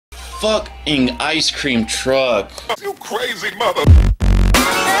fucking ice cream truck. You crazy mother.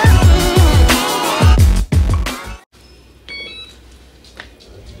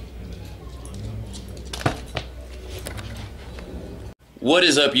 What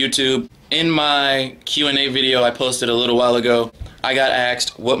is up, YouTube? In my Q&A video I posted a little while ago, I got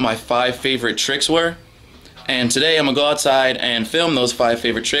asked what my 5 favorite tricks were. And today I'm gonna go outside and film those 5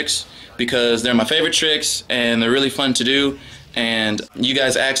 favorite tricks because they're my favorite tricks and they're really fun to do. And you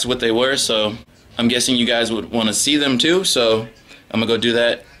guys asked what they were, so I'm guessing you guys would want to see them too, so I'm gonna go do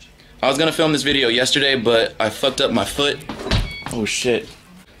that. I was gonna film this video yesterday, but I fucked up my foot. Oh shit.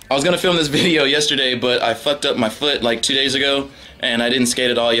 I was gonna film this video yesterday, but I fucked up my foot like 2 days ago, and I didn't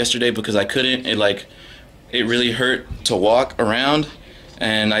skate at all yesterday because I couldn't. It really hurt to walk around,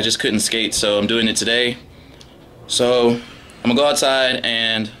 and I just couldn't skate, so I'm doing it today. So I'm gonna go outside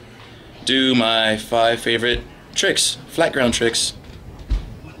and do my 5 favorite tricks, flat ground tricks.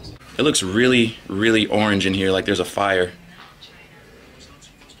 It looks really, really orange in here, like there's a fire.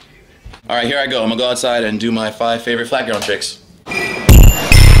 Alright, here I go. I'm gonna go outside and do my 5 favorite flat ground tricks.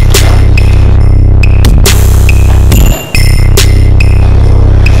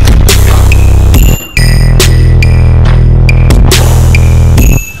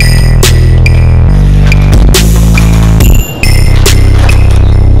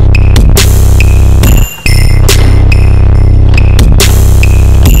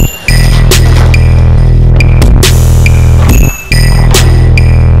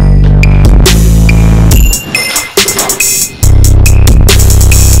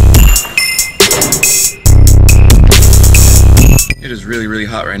 It is really, really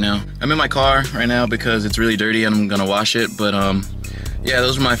hot right now. I'm in my car right now because it's really dirty and I'm gonna wash it, but yeah,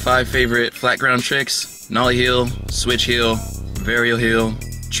 those are my 5 favorite flat ground tricks: nollie heel, switch heel, varial heel,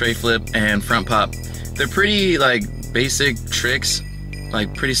 tray flip, and front pop. They're pretty basic tricks,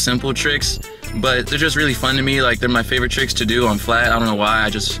 pretty simple tricks, but they're just really fun to me. They're my favorite tricks to do on flat. I don't know why, I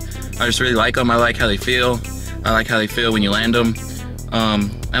just really like them. I like how they feel. I like how they feel when you land them.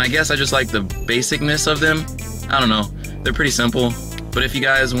 And I guess I just like the basicness of them. I don't know. They're pretty simple, but if you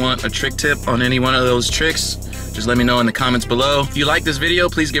guys want a trick tip on any one of those tricks, just let me know in the comments below. If you like this video,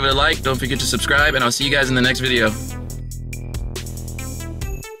 please give it a like. Don't forget to subscribe, and I'll see you guys in the next video.